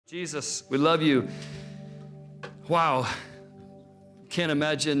Jesus, we love you. Wow. Can't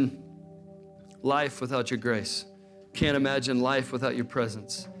imagine life without your grace. Can't imagine life without your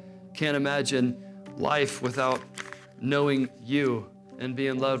presence. Can't imagine life without knowing you and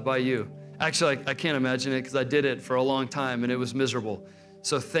being loved by you. Actually, I can't imagine it because I did it for a long time and it was miserable.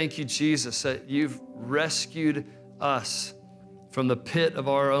 So thank you, Jesus, that you've rescued us from the pit of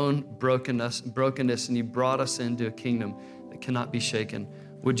our own brokenness, and you brought us into a kingdom that cannot be shaken.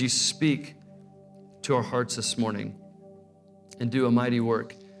 Would you speak to our hearts this morning and do a mighty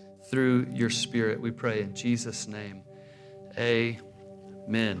work through your Spirit, we pray in Jesus' name.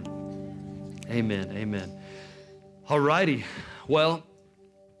 Amen. Amen. Amen. All righty. Well,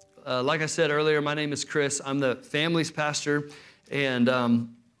 like I said earlier, my name is Chris. I'm the family's pastor, and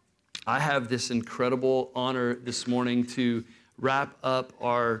I have this incredible honor this morning to wrap up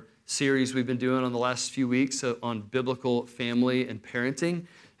our series we've been doing on the last few weeks on biblical family and parenting.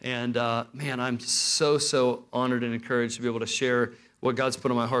 And man, I'm so honored and encouraged to be able to share what God's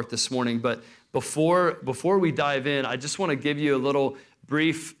put on my heart this morning. But before we dive in, I just want to give you a little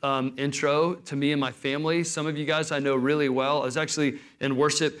brief intro to me and my family. Some of you guys I know really well. I was actually in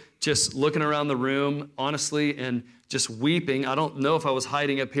worship just looking around the room, honestly, and just weeping. I don't know if I was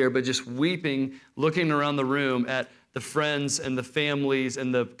hiding up here, but just weeping, looking around the room at the friends and the families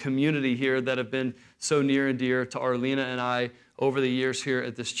and the community here that have been so near and dear to Arlena and I over the years here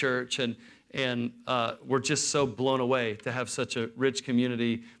at this church. And we're just so blown away to have such a rich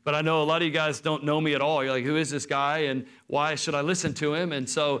community. But I know a lot of you guys don't know me at all. You're like, who is this guy and why should I listen to him? And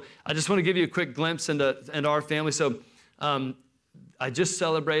so I just want to give you a quick glimpse into our family. So I just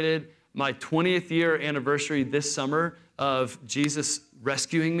celebrated my 20th year anniversary this summer of Jesus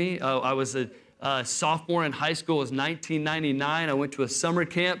rescuing me. I was a sophomore in high school. It was 1999. I went to a summer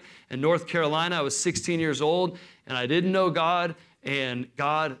camp in North Carolina. I was 16 years old, and I didn't know God, and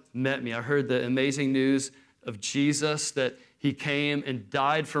God met me. I heard the amazing news of Jesus, that he came and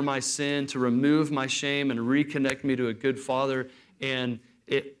died for my sin to remove my shame and reconnect me to a good Father, and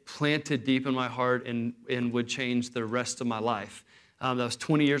it planted deep in my heart and would change the rest of my life. That was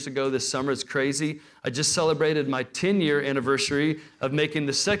 20 years ago this summer. It's crazy. I just celebrated my 10-year anniversary of making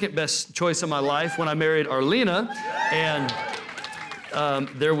the second best choice of my life when I married Arlena. And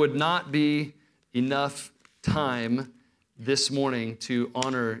there would not be enough time this morning to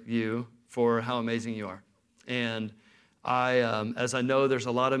honor you for how amazing you are. And as I know there's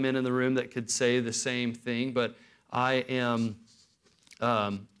a lot of men in the room that could say the same thing, but I am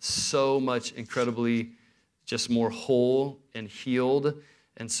so much incredibly just more whole and healed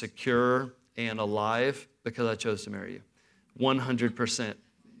and secure and alive because I chose to marry you. 100%.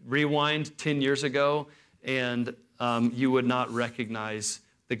 Rewind 10 years ago, and you would not recognize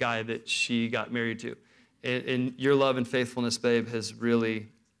the guy that she got married to. And your love and faithfulness, babe, has really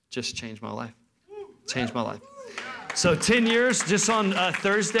just changed my life. Changed my life. So 10 years, just on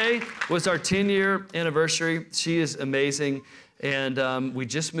Thursday was our 10-year anniversary. She is amazing. And we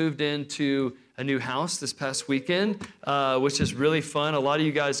just moved into a new house this past weekend, which is really fun. A lot of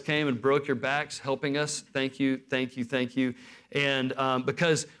you guys came and broke your backs helping us. Thank you, thank you, thank you. And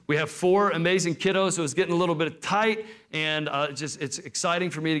because we have 4 amazing kiddos, it was getting a little bit tight, and it's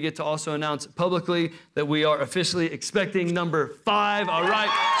exciting for me to get to also announce publicly that we are officially expecting number 5. All right,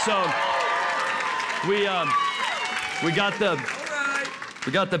 so we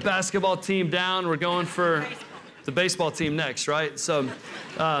got the basketball team down. We're going for the baseball team next, right? So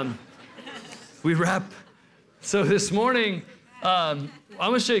we wrap. So this morning, I'm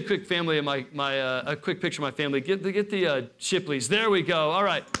going to show you a quick family of a quick picture of my family. Get the Shipleys. There we go. All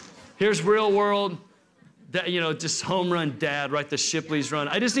right. Here's real world. Just home run dad, right? The Shipleys run.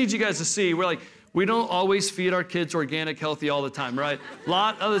 I just need you guys to see. We don't always feed our kids organic, healthy all the time, right? A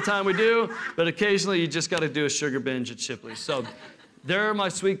lot of the time we do, but occasionally you just got to do a sugar binge at Shipley's. So there are my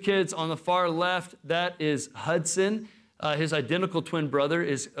sweet kids. On the far left, that is Hudson. His identical twin brother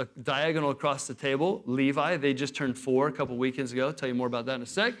is diagonal across the table, Levi. They just turned 4 a couple weekends ago. I'll tell you more about that in a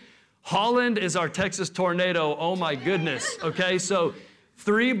sec. Holland is our Texas tornado. Oh my goodness. Okay, so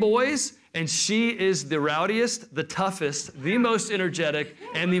 3 boys, and she is the rowdiest, the toughest, the most energetic,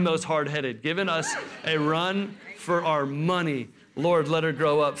 and the most hard-headed, giving us a run for our money. Lord, let her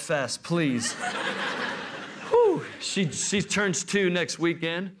grow up fast, please. Whew. She turns 2 next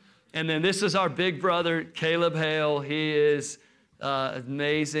weekend. And then this is our big brother, Caleb Hale. He is an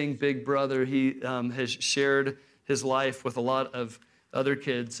amazing big brother. He has shared his life with a lot of other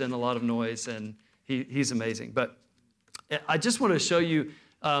kids and a lot of noise, and he's amazing. But I just want to show you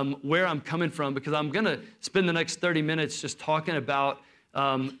where I'm coming from, because I'm going to spend the next 30 minutes just talking about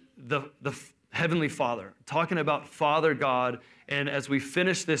the Heavenly Father, talking about Father God. And as we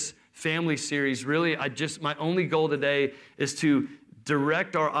finish this family series, really, my only goal today is to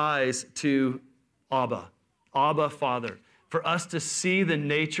direct our eyes to Abba Father, for us to see the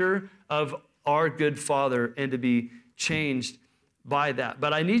nature of our good Father and to be changed by that.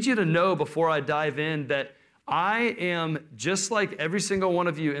 But I need you to know before I dive in that I am, just like every single one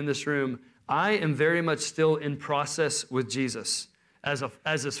of you in this room, I am very much still in process with Jesus. As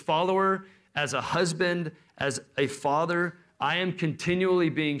his follower, as a husband, as a father, I am continually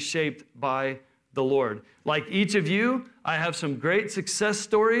being shaped by the Lord. Like each of you, I have some great success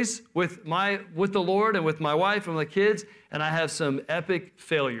stories with the Lord and with my wife and my kids, and I have some epic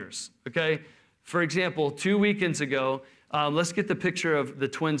failures, okay? For example, 2 weekends ago, let's get the picture of the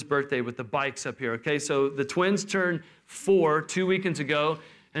twins' birthday with the bikes up here, okay? So the twins turned 4 2 weekends ago,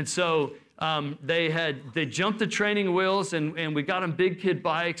 and so they jumped the training wheels, and we got them big kid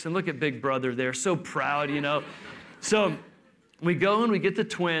bikes, and look at big brother there, so proud, you know? So we go and we get the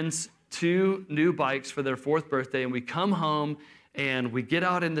twins 2 new bikes for their 4th birthday, and we come home and we get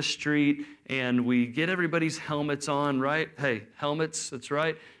out in the street and we get everybody's helmets on, right? Hey, helmets, that's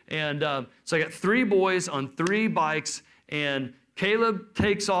right. And so I got 3 boys on 3 bikes, and Caleb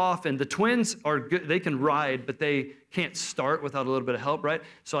takes off, and the twins are good. They can ride, but they can't start without a little bit of help, right?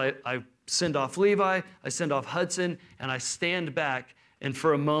 So I send off Levi, I send off Hudson, and I stand back, and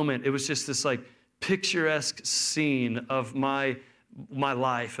for a moment, it was just this like picturesque scene of my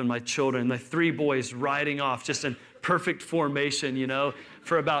life and my children, my 3 boys riding off just in perfect formation, you know,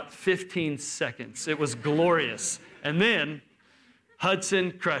 for about 15 seconds. It was glorious. And then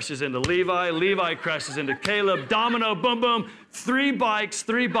Hudson crashes into Levi crashes into Caleb, domino, boom, boom, 3 bikes,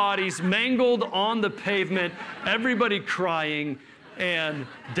 3 bodies mangled on the pavement, everybody crying, and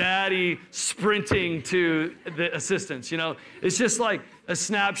daddy sprinting to the assistance, you know. It's just like a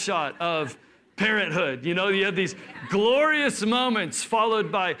snapshot of parenthood, you know. You have these glorious moments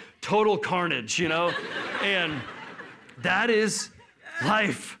followed by total carnage, you know. And that is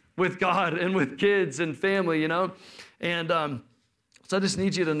life with God and with kids and family, you know. And so I just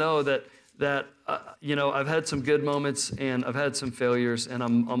need you to know that you know, I've had some good moments and I've had some failures, and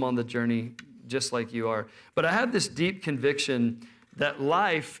I'm on the journey just like you are. But I have this deep conviction that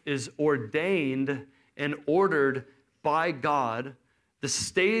life is ordained and ordered by God. The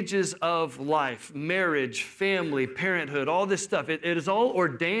stages of life, marriage, family, parenthood, all this stuff, it is all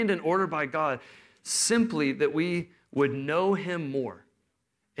ordained and ordered by God, simply that we would know him more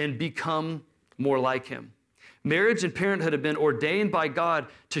and become more like him. Marriage and parenthood have been ordained by God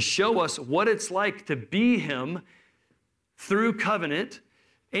to show us what it's like to be him through covenant,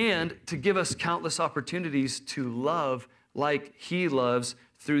 and to give us countless opportunities to love like he loves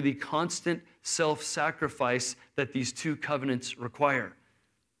through the constant self-sacrifice that these 2 covenants require.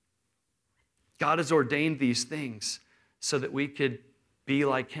 God has ordained these things so that we could be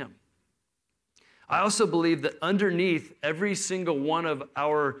like him. I also believe that underneath every single one of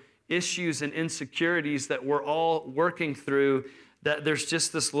our issues and insecurities that we're all working through, that there's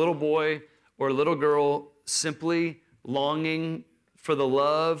just this little boy or little girl simply longing for the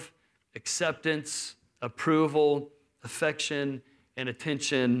love, acceptance, approval, affection, and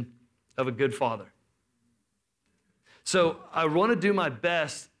attention of a good father. So I want to do my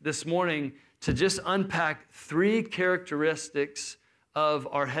best this morning to just unpack 3 characteristics of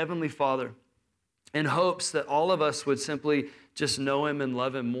our Heavenly Father in hopes that all of us would simply just know him and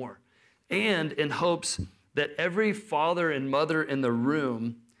love him more. And in hopes that every father and mother in the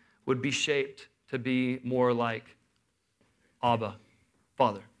room would be shaped to be more like Abba,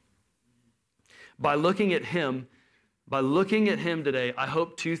 Father. By looking at him today, I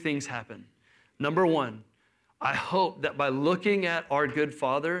hope 2 things happen. Number 1, I hope that by looking at our good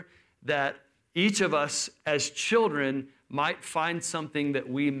Father, that each of us as children might find something that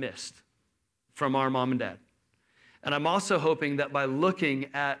we missed from our mom and dad. And I'm also hoping that by looking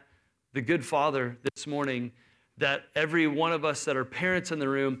at the good Father this morning, that every one of us that are parents in the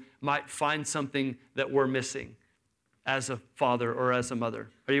room might find something that we're missing as a father or as a mother.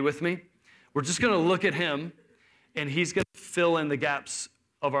 Are you with me? We're just going to look at him, and he's going to fill in the gaps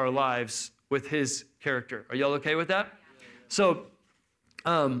of our lives with his character. Are y'all okay with that? So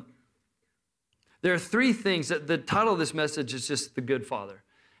there are 3 things that the title of this message is just The Good Father.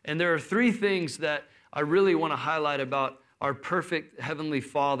 And there are 3 things that I really want to highlight about our perfect Heavenly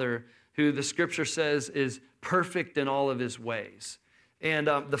Father, who the scripture says is perfect in all of his ways. And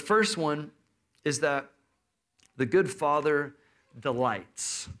the first one is that the good Father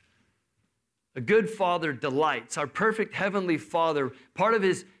delights. A good Father delights. Our perfect Heavenly Father, part of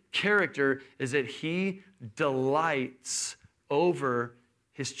his character is that he delights over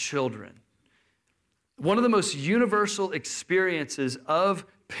his children. One of the most universal experiences of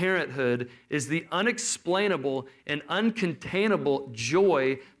parenthood is the unexplainable and uncontainable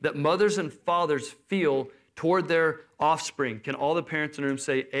joy that mothers and fathers feel toward their offspring. Can all the parents in the room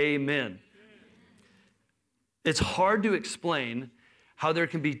say amen? It's hard to explain how there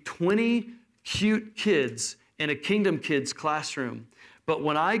can be 20 cute kids in a Kingdom Kids classroom, but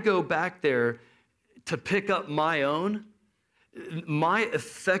when I go back there to pick up my own, my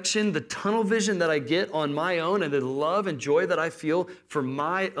affection, the tunnel vision that I get on my own, and the love and joy that I feel for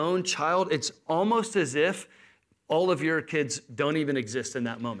my own child, it's almost as if all of your kids don't even exist in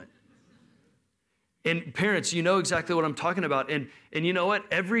that moment. And parents, you know exactly what I'm talking about. And you know what?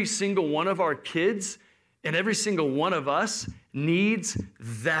 Every single one of our kids and every single one of us needs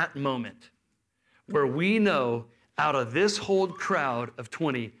that moment where we know out of this whole crowd of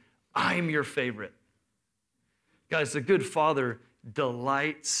 20, I'm your favorite. Guys, the good father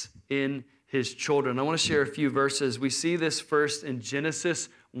delights in his children. I want to share a few verses. We see this first in Genesis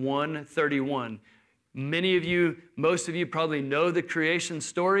 1:31. Many of you, most of you probably know the creation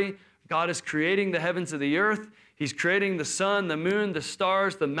story. God is creating the heavens and the earth. He's creating the sun, the moon, the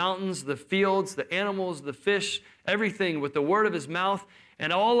stars, the mountains, the fields, the animals, the fish, everything with the word of his mouth.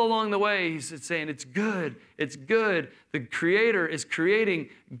 And all along the way, he's saying, it's good, it's good. The Creator is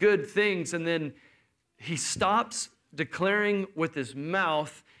creating good things. And then he stops declaring with his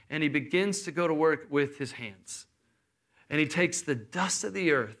mouth and he begins to go to work with his hands. And he takes the dust of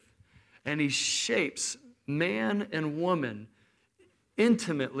the earth and he shapes man and woman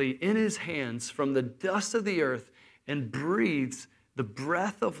intimately in his hands from the dust of the earth and breathes the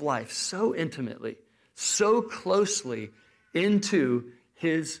breath of life so intimately, so closely into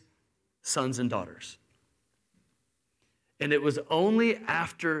his sons and daughters. And it was only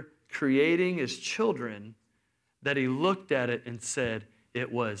after creating his children that he looked at it and said,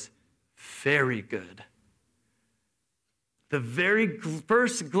 it was very good. The very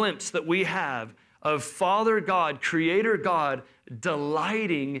first glimpse that we have of Father God, Creator God,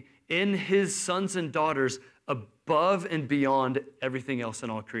 delighting in his sons and daughters above and beyond everything else in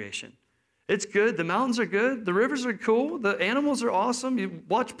all creation. It's good. The mountains are good. The rivers are cool. The animals are awesome. You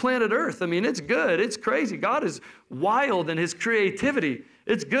watch Planet Earth. I mean, it's good. It's crazy. God is wild in his creativity.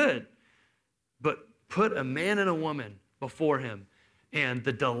 It's good. But put a man and a woman before him and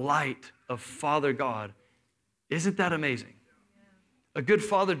the delight of Father God. Isn't that amazing? A good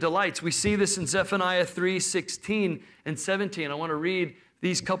father delights. We see this in Zephaniah 3:16 and 17. I want to read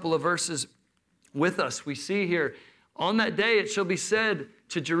these couple of verses with us. We see here, on that day it shall be said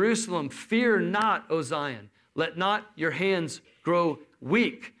to Jerusalem, fear not, O Zion. Let not your hands grow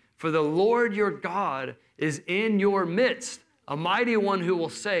weak, for the Lord your God is in your midst, a mighty one who will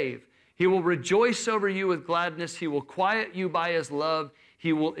save. He will rejoice over you with gladness. He will quiet you by his love.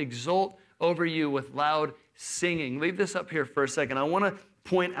 He will exult over you with loud singing. Leave this up here for a second. I want to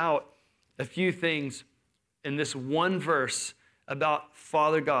point out a few things in this one verse about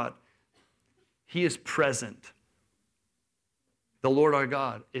Father God. He is present. The Lord our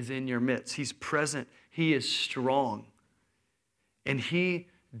God is in your midst. He's present. He is strong. And he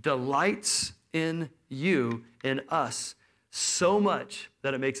delights in you, in us, so much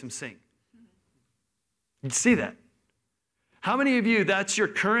that it makes him sing. You see that? How many of you, that's your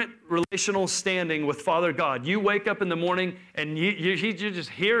current relational standing with Father God? You wake up in the morning and you just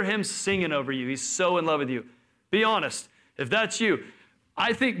hear him singing over you. He's so in love with you. Be honest. If that's you,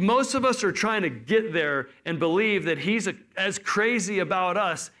 I think most of us are trying to get there and believe that he's as crazy about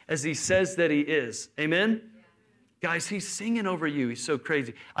us as he says that he is. Amen? Yeah. Guys, he's singing over you. He's so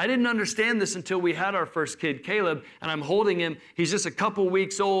crazy. I didn't understand this until we had our first kid, Caleb, and I'm holding him. He's just a couple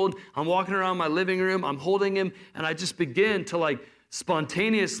weeks old. I'm walking around my living room. I'm holding him, and I just begin to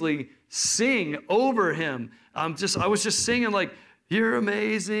spontaneously sing over him. I was just singing you're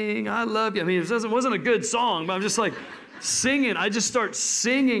amazing. I love you. I mean, it wasn't a good song, but I'm just singing. I just start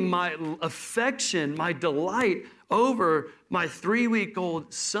singing my affection, my delight over my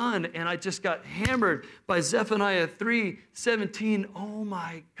 3-week-old son, and I just got hammered by Zephaniah 3:17. Oh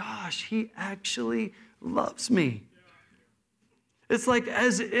my gosh, he actually loves me. It's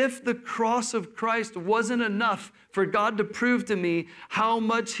as if the cross of Christ wasn't enough for God to prove to me how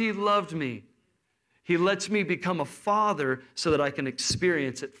much he loved me. He lets me become a father so that I can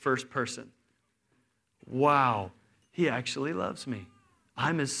experience it first person. Wow. He actually loves me.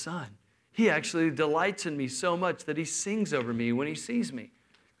 I'm his son. He actually delights in me so much that he sings over me when he sees me.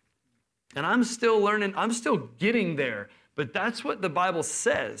 And I'm still learning, I'm still getting there, but that's what the Bible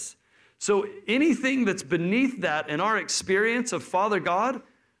says. So anything that's beneath that in our experience of Father God,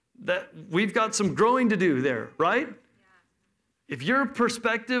 that we've got some growing to do there, right? If your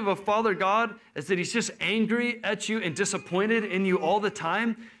perspective of Father God is that he's just angry at you and disappointed in you all the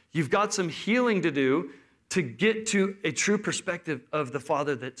time, you've got some healing to do to get to a true perspective of the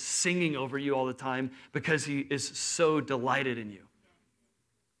Father that's singing over you all the time because he is so delighted in you.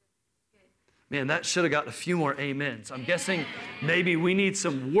 Man, that should have got a few more amens. I'm guessing maybe we need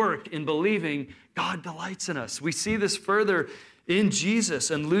some work in believing God delights in us. We see this further in Jesus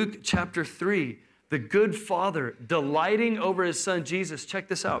in Luke chapter 3. The good Father delighting over his son Jesus. Check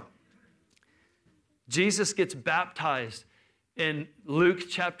this out. Jesus gets baptized in Luke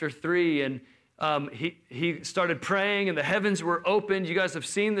chapter 3, and he started praying, and the heavens were opened. You guys have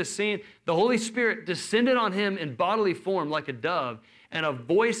seen this scene. The Holy Spirit descended on him in bodily form like a dove, and a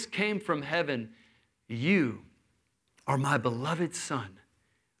voice came from heaven. You are my beloved Son.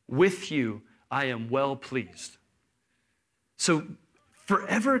 With you I am well pleased. So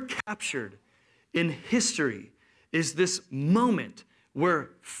forever captured in history is this moment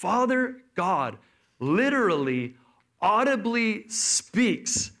where Father God literally, audibly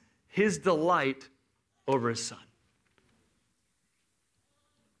speaks his delight over his Son.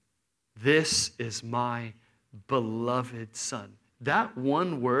 This is my beloved Son. That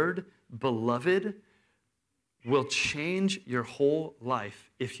one word, beloved, will change your whole life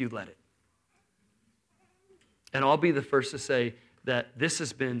if you let it. And I'll be the first to say that this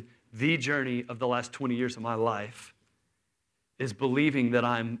has been the journey of the last 20 years of my life, is believing that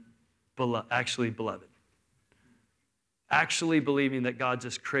I'm actually beloved. Actually believing that God's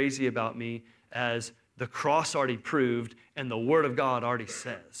as crazy about me as the cross already proved and the Word of God already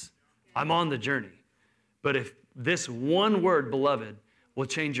says. I'm on the journey. But if this one word, beloved, will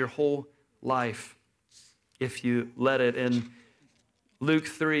change your whole life if you let it. And Luke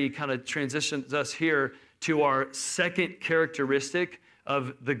 3 kind of transitions us here to our second characteristic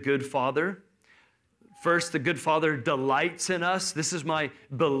of the good Father. First, the good Father delights in us. This is my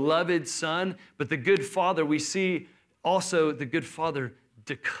beloved Son. But the good Father, we see also the good Father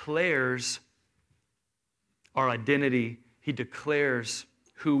declares our identity. He declares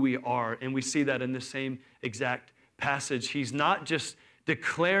who we are. And we see that in the same exact passage. He's not just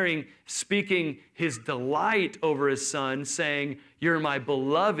declaring, speaking his delight over his Son, saying, you're my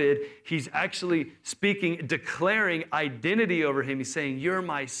beloved. He's actually speaking, declaring identity over him. He's saying, you're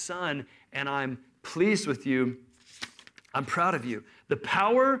my Son, and I'm pleased with you. I'm proud of you. The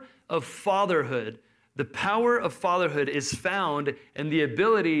power of fatherhood is found in the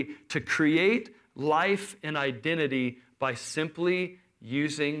ability to create life and identity by simply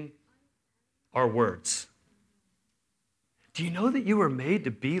using our words. Do you know that you were made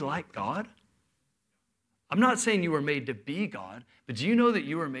to be like God? I'm not saying you were made to be God, but do you know that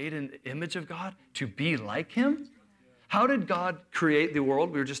you were made in the image of God to be like him? How did God create the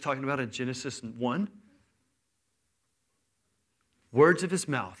world? We were just talking about in Genesis 1. Words of his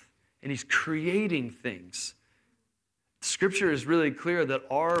mouth, and he's creating things. Scripture is really clear that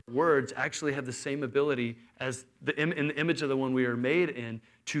our words actually have the same ability as in the image of the one we are made in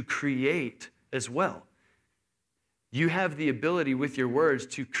to create as well. You have the ability with your words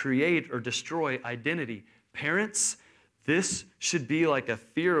to create or destroy identity. Parents, this should be like a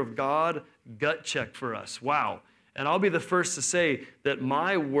fear of God gut check for us. Wow. And I'll be the first to say that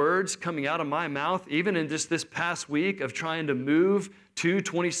my words coming out of my mouth, even in just this past week of trying to move 2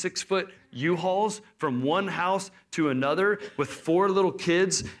 26-foot U-Hauls from one house to another with 4 little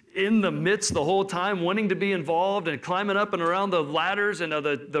kids in the midst the whole time, wanting to be involved and climbing up and around the ladders and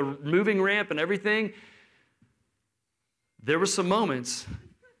the moving ramp and everything. There were some moments,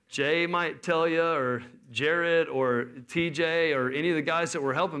 Jay might tell you, or Jared, or TJ, or any of the guys that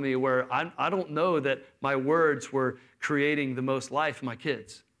were helping me, where I don't know that my words were creating the most life in my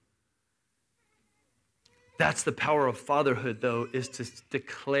kids. That's the power of fatherhood, though, is to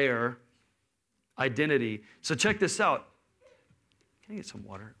declare identity. So check this out. Can I get some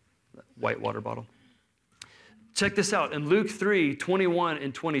water? That white water bottle. Check this out. In Luke 3, 21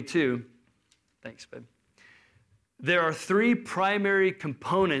 and 22, thanks, babe. There are 3 primary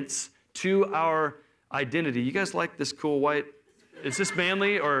components to our identity. You guys like this cool white? Is this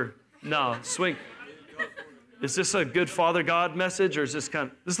manly or no? Swing. Is this a good Father God message, or is this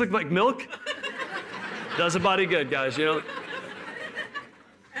this look like milk? Does a body good, guys, you know?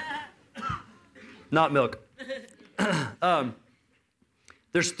 Not milk.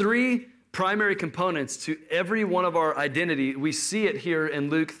 There's 3 primary components to every one of our identity. We see it here in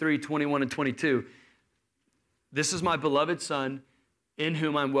Luke 3, 21 and 22. This is my beloved Son, in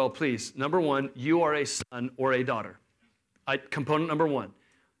whom I'm well pleased. Number 1, you are a son or a daughter. Component number 1,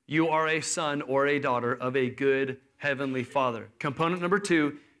 you are a son or a daughter of a good heavenly Father. Component number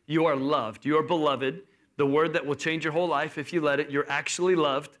 2, you are loved. You are beloved. the word that will change your whole life if you let it. You're actually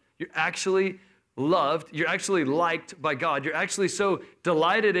loved. You're actually loved. You're actually liked by God. You're actually so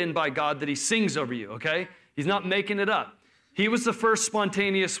delighted in by God that he sings over you, okay? He's not making it up. He was the first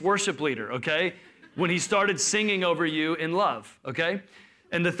spontaneous worship leader, okay? When he started singing over you in love, okay?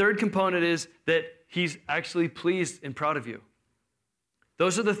 And the third component is that he's actually pleased and proud of you.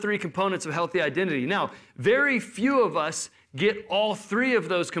 Those are the three components of healthy identity. Now, very few of us get all three of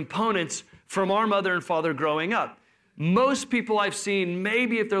those components from our mother and father growing up. Most people I've seen,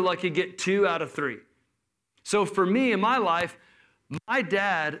 maybe if they're lucky, get 2 out of 3. So for me in my life, my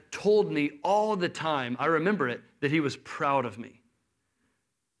dad told me all the time, I remember it, that he was proud of me.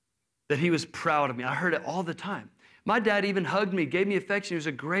 That he was proud of me. I heard it all the time. My dad even hugged me, gave me affection. He was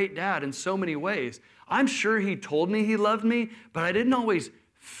a great dad in so many ways. I'm sure he told me he loved me, but I didn't always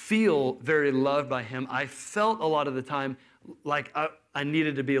feel very loved by him. I felt a lot of the time like I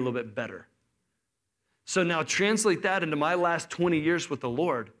needed to be a little bit better. So now translate that into my last 20 years with the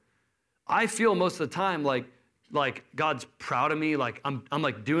Lord. I feel most of the time like God's proud of me, like I'm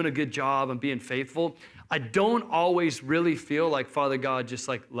like doing a good job, I'm being faithful. I don't always really feel like Father God just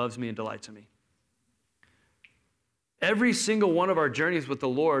like loves me and delights in me. Every single one of our journeys with the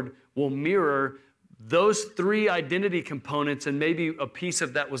Lord will mirror those 3 identity components, and maybe a piece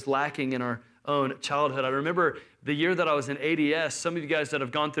of that was lacking in our own childhood. I remember the year that I was in ADS, some of you guys that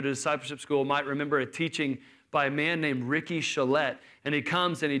have gone through the discipleship school might remember a teaching by a man named Ricky Chalette. And he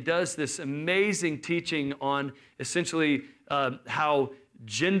comes and he does this amazing teaching on essentially how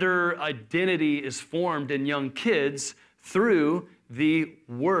gender identity is formed in young kids through the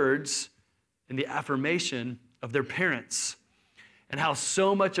words and the affirmation of their parents, and how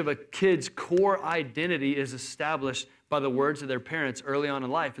so much of a kid's core identity is established by the words of their parents early on in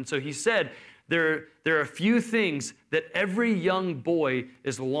life. And so he said, there are a few things that every young boy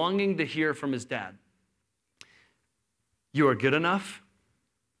is longing to hear from his dad. You are good enough.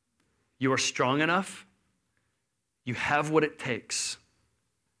 You are strong enough. You have what it takes.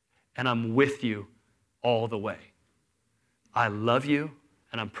 And I'm with you all the way. I love you,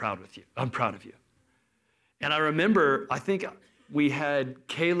 and I'm proud of you. And I remember, I think we had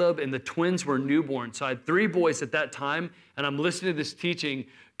Caleb and the twins were newborn. So I had 3 boys at that time, and I'm listening to this teaching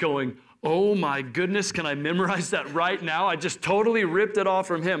going, oh my goodness, can I memorize that right now? I just totally ripped it off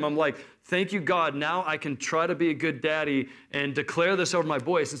from him. I'm like, thank you, God. Now I can try to be a good daddy and declare this over my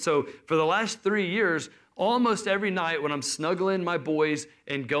boys. And so for the last 3 years, almost every night when I'm snuggling my boys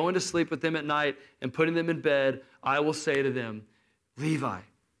and going to sleep with them at night and putting them in bed, I will say to them, Levi,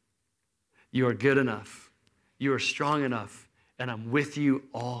 you are good enough. You are strong enough, and I'm with you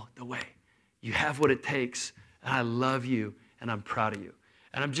all the way. You have what it takes, and I love you, and I'm proud of you.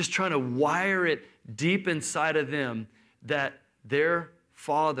 And I'm just trying to wire it deep inside of them that their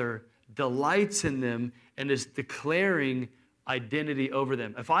Father delights in them and is declaring identity over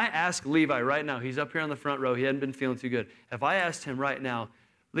them. If I ask Levi right now, he's up here on the front row, he hadn't been feeling too good. If I asked him right now,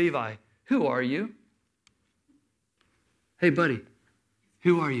 Levi, who are you? Hey, buddy,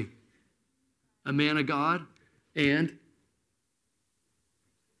 who are you? A man of God and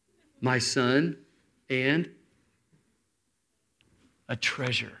my son and a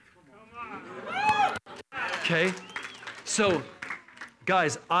treasure. Okay? So,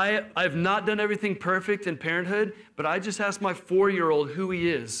 guys, I've not done everything perfect in parenthood, but I just asked my 4-year-old who he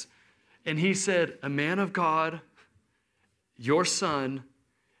is. And he said, a man of God, your son,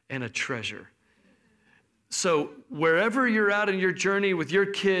 and a treasure. So wherever you're at in your journey with your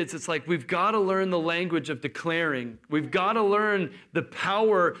kids, it's like we've got to learn the language of declaring. We've got to learn the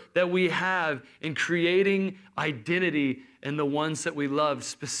power that we have in creating identity in the ones that we love,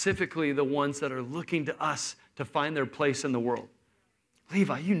 specifically the ones that are looking to us to find their place in the world.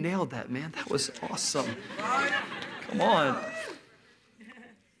 Levi, you nailed that, man. That was awesome. Come on.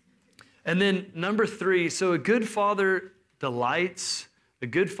 And then number 3, so a good father delights, a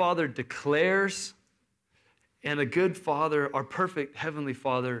good father declares, and a good father, our perfect heavenly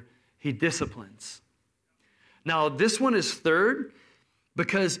Father, he disciplines. Now, this one is third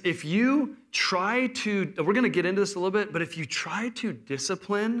because if you try to, we're going to get into this a little bit, but if you try to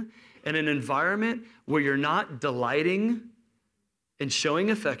discipline in an environment where you're not delighting and showing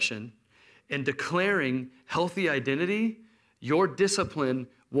affection and declaring healthy identity, your discipline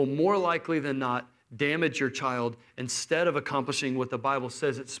will more likely than not damage your child instead of accomplishing what the Bible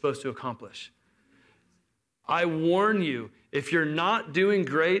says it's supposed to accomplish. I warn you, if you're not doing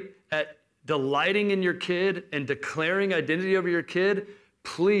great at delighting in your kid and declaring identity over your kid,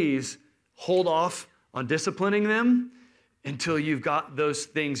 please hold off on disciplining them until you've got those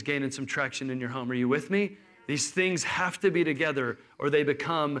things gaining some traction in your home. Are you with me? These things have to be together or they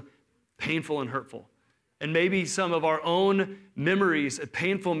become painful and hurtful. And maybe some of our own memories,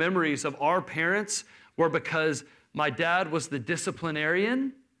 painful memories of our parents were because my dad was the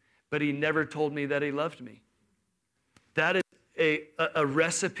disciplinarian, but he never told me that he loved me. That is a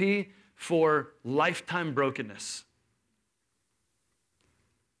recipe for lifetime brokenness.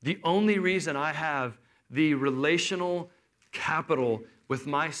 The only reason I have the relational capital with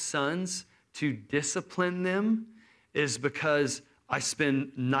my sons to discipline them is because I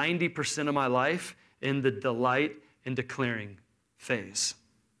spend 90% of my life in the delight and declaring phase.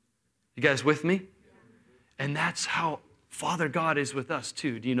 You guys with me? And that's how Father God is with us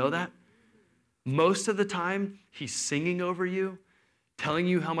too. Do you know that? Most of the time, he's singing over you, telling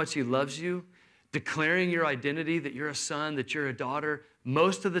you how much he loves you, declaring your identity, that you're a son, that you're a daughter.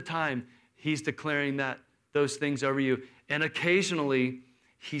 Most of the time, he's declaring those things over you. And occasionally,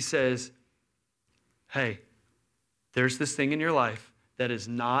 he says, hey, there's this thing in your life that is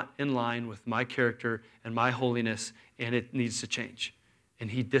not in line with my character and my holiness, and it needs to change.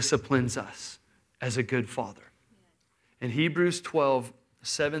 And he disciplines us as a good father. In Hebrews 12,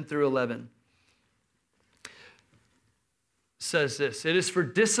 7 through 11, says this, it is for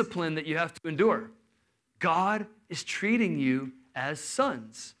discipline that you have to endure. God is treating you as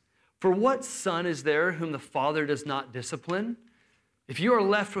sons. For what son is there whom the Father does not discipline? If you are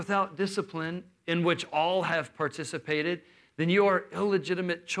left without discipline in which all have participated, then you are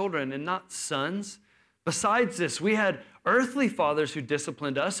illegitimate children and not sons. Besides this, we had earthly fathers who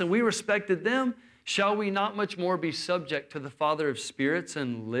disciplined us, and we respected them. Shall we not much more be subject to the Father of spirits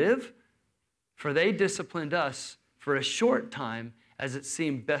and live? For they disciplined us for a short time as it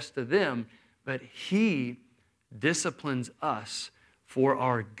seemed best to them, but he disciplines us for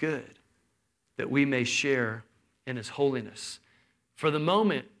our good, that we may share in his holiness. For the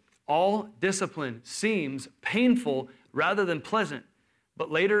moment, all discipline seems painful rather than pleasant,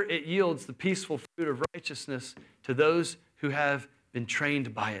 but later it yields the peaceful fruit of righteousness to those who have been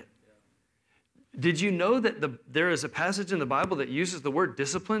trained by it. Did you know that there is a passage in the Bible that uses the word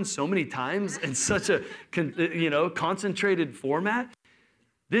discipline so many times in such a concentrated format?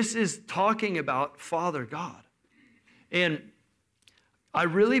 This is talking about Father God. And I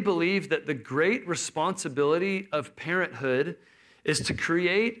really believe that the great responsibility of parenthood is to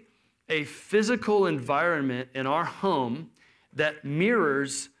create a physical environment in our home that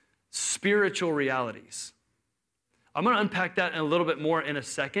mirrors spiritual realities. I'm going to unpack that a little bit more in a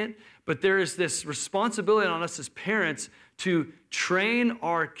second, but there is this responsibility on us as parents to train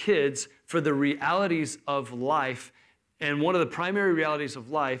our kids for the realities of life. And one of the primary realities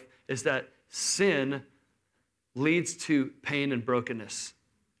of life is that sin leads to pain and brokenness.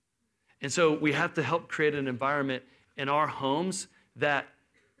 And so we have to help create an environment in our homes that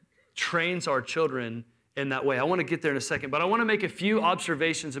trains our children in that way. I want to get there in a second, but I want to make a few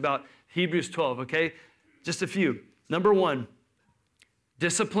observations about Hebrews 12, okay? Just a few. Number one,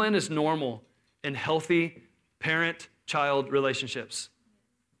 discipline is normal in healthy parent-child relationships.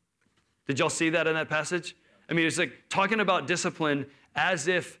 Did y'all see that in that passage? I mean, it's like talking about discipline as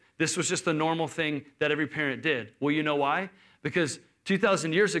if this was just the normal thing that every parent did. Well, you know why? Because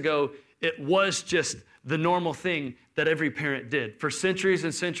 2,000 years ago, it was just the normal thing that every parent did. For centuries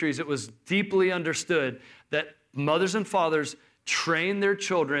and centuries, it was deeply understood that mothers and fathers trained their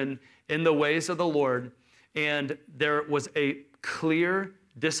children in the ways of the Lord, and there was a clear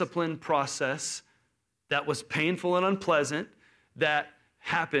discipline process that was painful and unpleasant that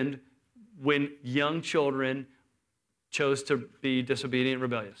happened when young children chose to be disobedient and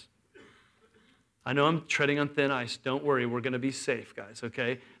rebellious. I know I'm treading on thin ice. Don't worry, we're going to be safe, guys,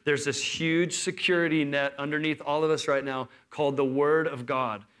 okay? There's this huge security net underneath all of us right now called the Word of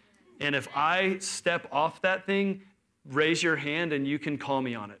God. And if I step off that thing, raise your hand and you can call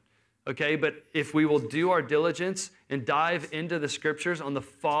me on it, okay? But if we will do our diligence and dive into the scriptures on the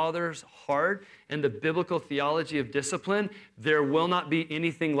Father's heart and the biblical theology of discipline, there will not be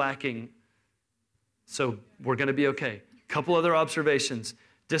anything lacking. So we're going to be okay. Couple other observations.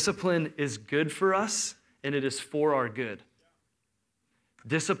 Discipline is good for us, and it is for our good.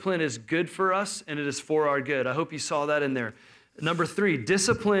 Discipline is good for us, and it is for our good. I hope you saw that in there. Number three,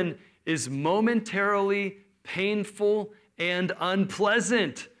 discipline is momentarily painful and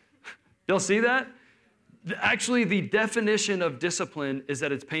unpleasant. Y'all see that? Actually, the definition of discipline is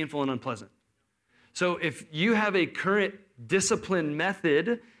that it's painful and unpleasant. So if you have a current discipline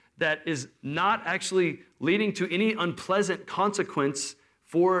method that is not actually leading to any unpleasant consequence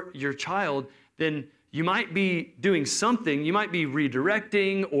for your child, then you might be doing something. You might be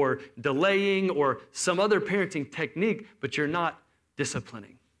redirecting or delaying or some other parenting technique, but you're not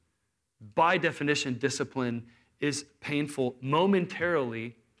disciplining. By definition, discipline is painful,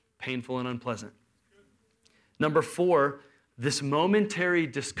 momentarily painful and unpleasant. Number 4, this momentary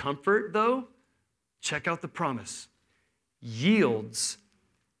discomfort, though, check out the promise, yields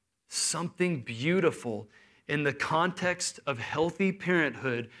something beautiful in the context of healthy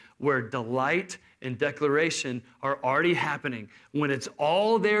parenthood where delight and declaration are already happening. When it's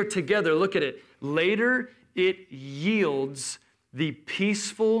all there together, look at it. Later, it yields the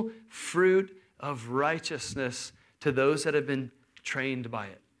peaceful fruit of righteousness to those that have been trained by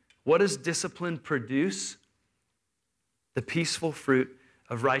it. What does discipline produce? The peaceful fruit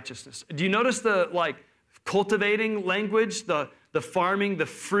of righteousness. Do you notice the cultivating language, the farming, the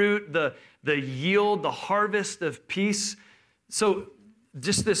fruit, the yield, the harvest of peace? So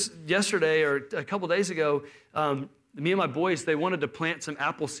just this yesterday or a couple days ago, me and my boys, they wanted to plant some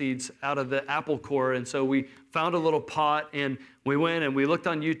apple seeds out of the apple core. And so we found a little pot and we went and we looked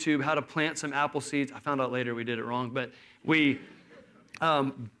on YouTube how to plant some apple seeds. I found out later we did it wrong, but we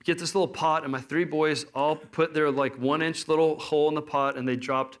get this little pot and my 3 boys all put their 1-inch little hole in the pot and they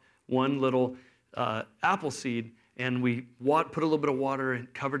dropped one little apple seed and we put a little bit of water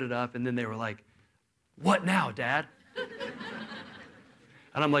and covered it up and then they were like, "What now, Dad?"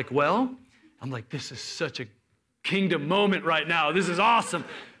 And I'm like, this is such a kingdom moment right now. This is awesome.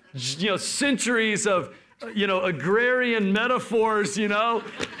 Centuries of, agrarian metaphors,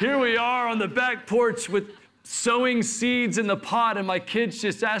 Here we are on the back porch with sowing seeds in the pot, and my kids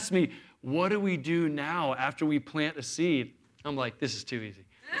just asked me, "What do we do now after we plant a seed?" I'm like, this is too easy.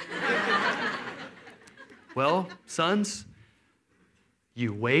 Well, sons,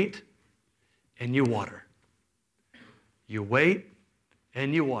 you wait and you water. You wait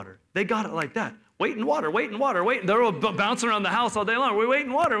and you water. They got it like that. Wait and water, wait and water, wait. They're all bouncing around the house all day long. We wait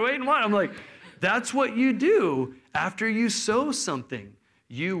and water, wait and water. I'm like, that's what you do after you sow something.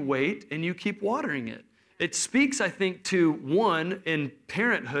 You wait and you keep watering it. It speaks, I think, to one, in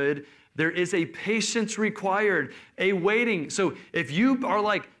parenthood, there is a patience required, a waiting. So if you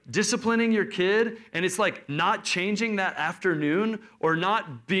are disciplining your kid and it's not changing that afternoon or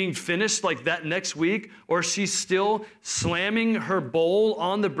not being finished that next week, or she's still slamming her bowl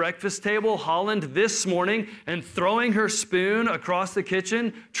on the breakfast table, Holland, this morning, and throwing her spoon across the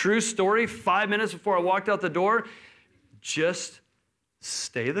kitchen, true story, 5 minutes before I walked out the door, just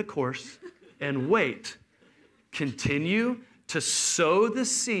stay the course and wait. Continue to sow the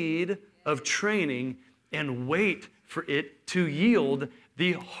seed of training and wait for it to yield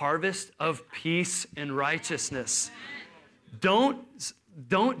the harvest of peace and righteousness. Don't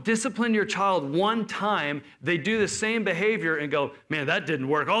discipline your child one time, they do the same behavior and go, "Man, that didn't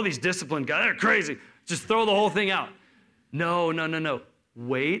work. All these disciplined guys, they're crazy. Just throw the whole thing out." No.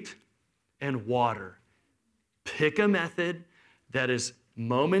 Wait and water. Pick a method that is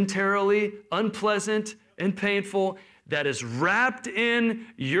momentarily unpleasant and painful, that is wrapped in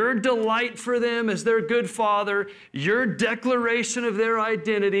your delight for them as their good father, your declaration of their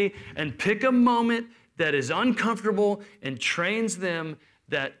identity, and pick a moment that is uncomfortable and trains them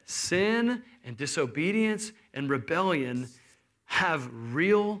that sin and disobedience and rebellion have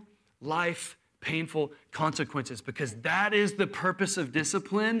real life painful consequences, because that is the purpose of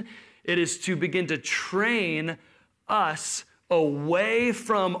discipline. It is to begin to train us away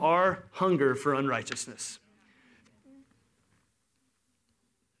from our hunger for unrighteousness.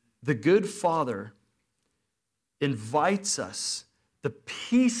 The good Father invites us the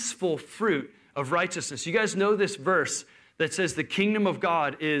peaceful fruit of righteousness. You guys know this verse that says the kingdom of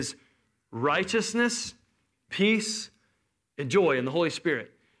God is righteousness, peace, and joy in the Holy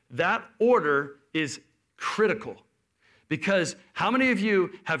Spirit. That order is critical, because how many of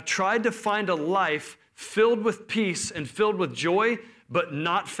you have tried to find a life filled with peace and filled with joy, but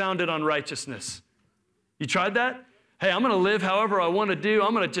not founded on righteousness? You tried that? Hey, I'm going to live however I want to do.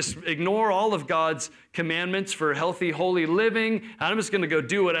 I'm going to just ignore all of God's commandments for healthy, holy living. And I'm just going to go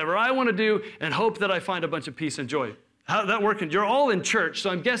do whatever I want to do and hope that I find a bunch of peace and joy. How's that working? You're all in church, so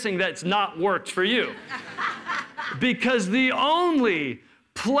I'm guessing that's not worked for you. Because the only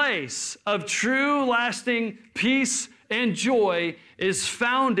place of true, lasting peace and joy is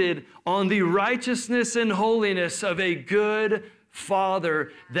founded on the righteousness and holiness of a good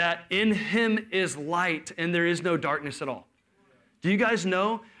Father, that in him is light and there is no darkness at all. Do you guys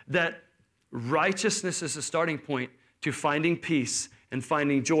know that righteousness is the starting point to finding peace and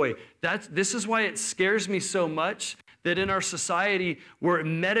finding joy? This is why it scares me so much that in our society we're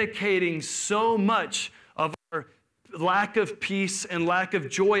medicating so much of our lack of peace and lack of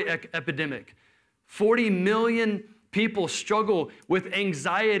joy epidemic. 40 million people struggle with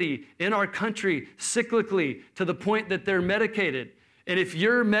anxiety in our country cyclically to the point that they're medicated. And if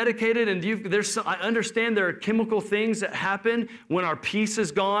you're medicated and I understand there are chemical things that happen when our peace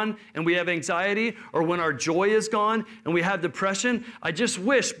is gone and we have anxiety, or when our joy is gone and we have depression. I just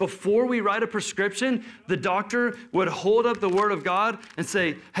wish before we write a prescription, the doctor would hold up the Word of God and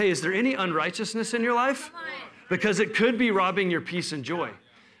say, hey, is there any unrighteousness in your life? Because it could be robbing your peace and joy.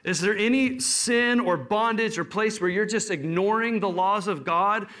 Is there any sin or bondage or place where you're just ignoring the laws of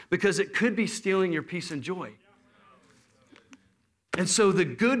God because it could be stealing your peace and joy? And so the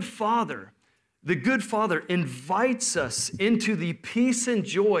good Father invites us into the peace and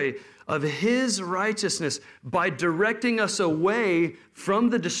joy of His righteousness by directing us away from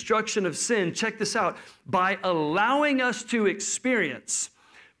the destruction of sin. Check this out. By allowing us to experience,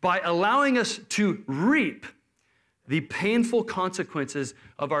 by allowing us to reap the painful consequences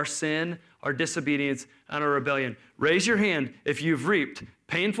of our sin, our disobedience, and our rebellion. Raise your hand if you've reaped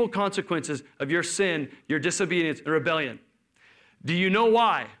painful consequences of your sin, your disobedience, and rebellion. Do you know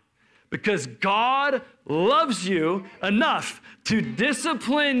why? Because God loves you enough to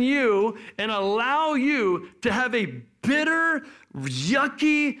discipline you and allow you to have a bitter,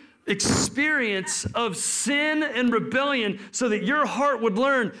 yucky experience of sin and rebellion so that your heart would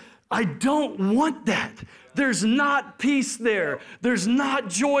learn, I don't want that. There's not peace there. There's not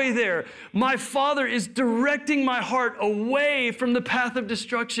joy there. My Father is directing my heart away from the path of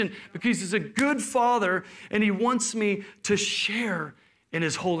destruction because He's a good Father and He wants me to share in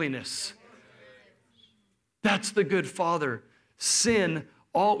His holiness. That's the good Father. Sin,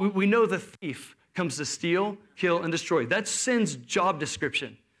 we know the thief comes to steal, kill, and destroy. That's sin's job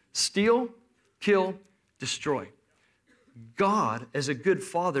description. Steal, kill, destroy. God, as a good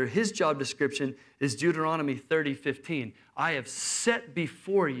Father, His job description is Deuteronomy 30:15. I have set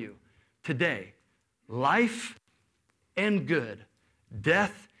before you today life and good,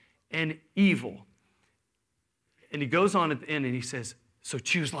 death and evil. And He goes on at the end and He says, so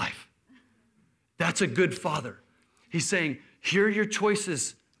choose life. That's a good Father. He's saying, here are your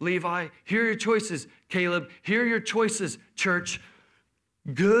choices, Levi. Here are your choices, Caleb. Here are your choices, church.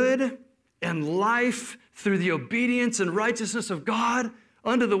 Good and life through the obedience and righteousness of God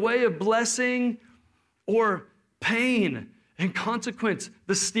under the way of blessing, or pain and consequence,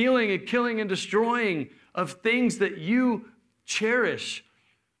 the stealing and killing and destroying of things that you cherish.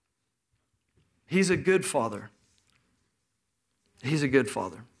 He's a good Father. He's a good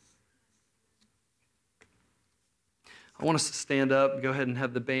Father. I want us to stand up, go ahead and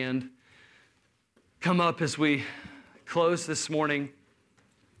have the band come up as we close this morning.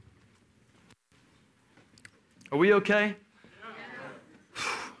 Are we okay? Yeah.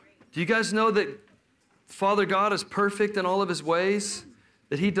 Do you guys know that Father God is perfect in all of His ways?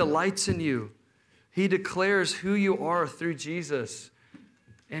 That He delights in you. He declares who you are through Jesus.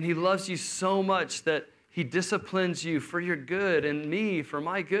 And He loves you so much that He disciplines you for your good and me for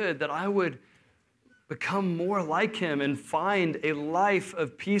my good, that I would become more like Him and find a life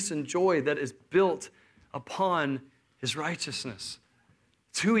of peace and joy that is built upon His righteousness.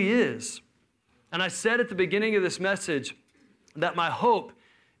 It's who He is. And I said at the beginning of this message that my hope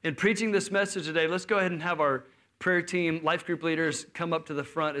in preaching this message today, let's go ahead and have our prayer team, life group leaders come up to the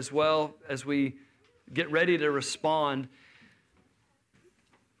front as well as we get ready to respond.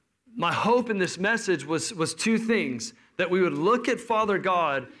 My hope in this message was two things: that we would look at Father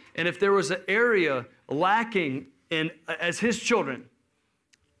God, and if there was an area lacking as His children,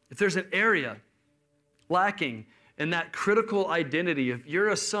 if there's an area lacking in that critical identity, if you're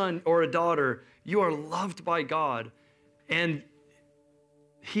a son or a daughter, you are loved by God, and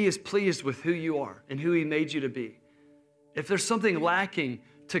He is pleased with who you are and who He made you to be. If there's something lacking,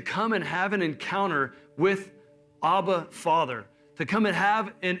 to come and have an encounter with Abba Father, to come and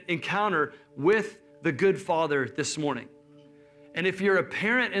have an encounter with the good Father this morning. And if you're a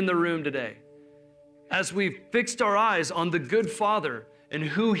parent in the room today, as we've fixed our eyes on the good Father and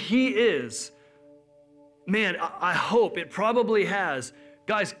who He is, man, I hope it probably has.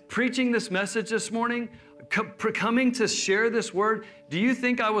 Guys, preaching this message this morning, coming to share this word, do you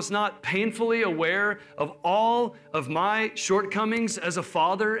think I was not painfully aware of all of my shortcomings as a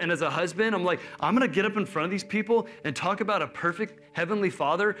father and as a husband? I'm like, I'm going to get up in front of these people and talk about a perfect heavenly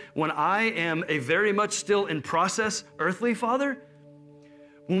Father when I am a very much still in process earthly father?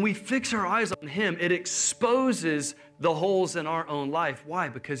 When we fix our eyes on Him, it exposes the holes in our own life. Why?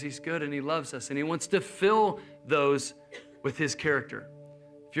 Because He's good and He loves us and He wants to fill those with His character.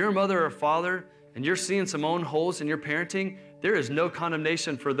 If you're a mother or a father and you're seeing some own holes in your parenting, there is no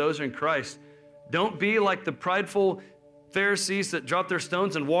condemnation for those in Christ. Don't be like the prideful Pharisees that dropped their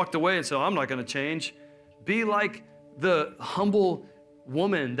stones and walked away and said, I'm not going to change. Be like the humble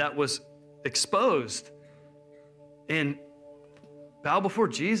woman that was exposed and bow before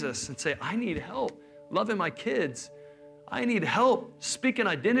Jesus and say, I need help loving my kids. I need help speaking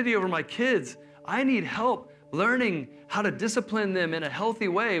identity over my kids. I need help learning how to discipline them in a healthy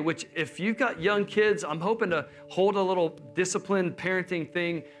way, which if you've got young kids, I'm hoping to hold a little disciplined parenting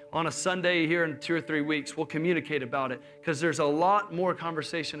thing on a Sunday here in 2 or 3 weeks. We'll communicate about it because there's a lot more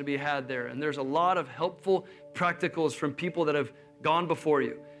conversation to be had there. And there's a lot of helpful practicals from people that have gone before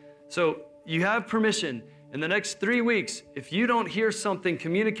you. So you have permission in the next 3 weeks, if you don't hear something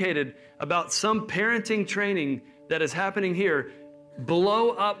communicated about some parenting training that is happening here, blow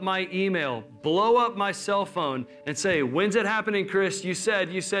up my email, blow up my cell phone and say, when's it happening, Chris? You said,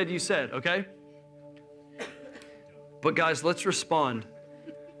 okay? But guys, let's respond.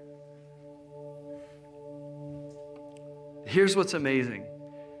 Here's what's amazing.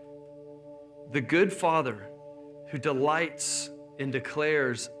 The good Father who delights and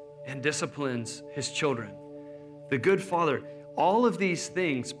declares and disciplines his children. The good Father, all of these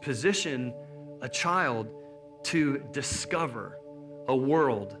things position a child to discover a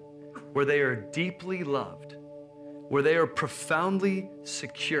world where they are deeply loved, where they are profoundly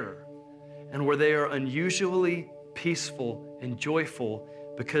secure, and where they are unusually peaceful and joyful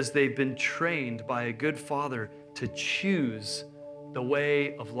because they've been trained by a good Father to choose the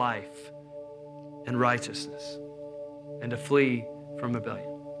way of life and righteousness and to flee from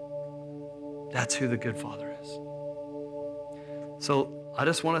rebellion. That's who the good Father is. So I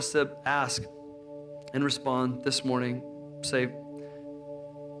just want us to ask and respond this morning.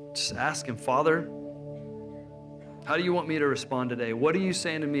 Just ask him, Father, how do you want me to respond today? What are you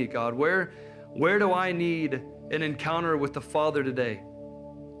saying to me, God? Where do I need an encounter with the Father today?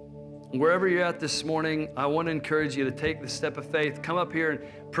 Wherever you're at this morning, I want to encourage you to take the step of faith. Come up here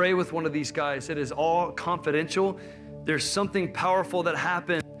and pray with one of these guys. It is all confidential. There's something powerful that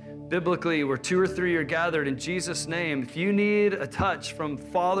happened biblically where 2 or 3 are gathered in Jesus' name. If you need a touch from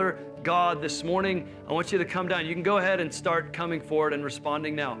Father God this morning, I want you to come down. You can go ahead and start coming forward and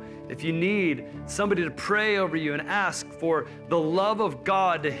responding now. If you need somebody to pray over you and ask for the love of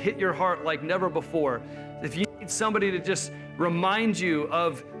God to hit your heart like never before, if you need somebody to just remind you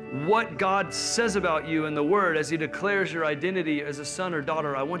of what God says about you in the Word as He declares your identity as a son or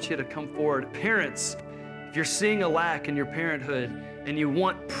daughter, I want you to come forward. Parents, if you're seeing a lack in your parenthood and you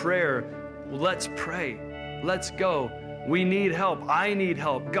want prayer, let's pray. Let's go. We need help. I need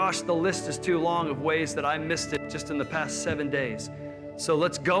help. Gosh, the list is too long of ways that I missed it just in the past 7 days. So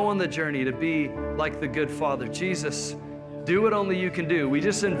let's go on the journey to be like the good Father. Jesus, do what only you can do. We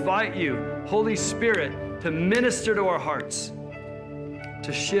just invite you, Holy Spirit, to minister to our hearts,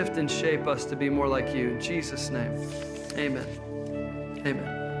 to shift and shape us to be more like you. In Jesus' name, amen.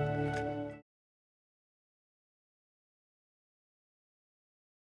 Amen.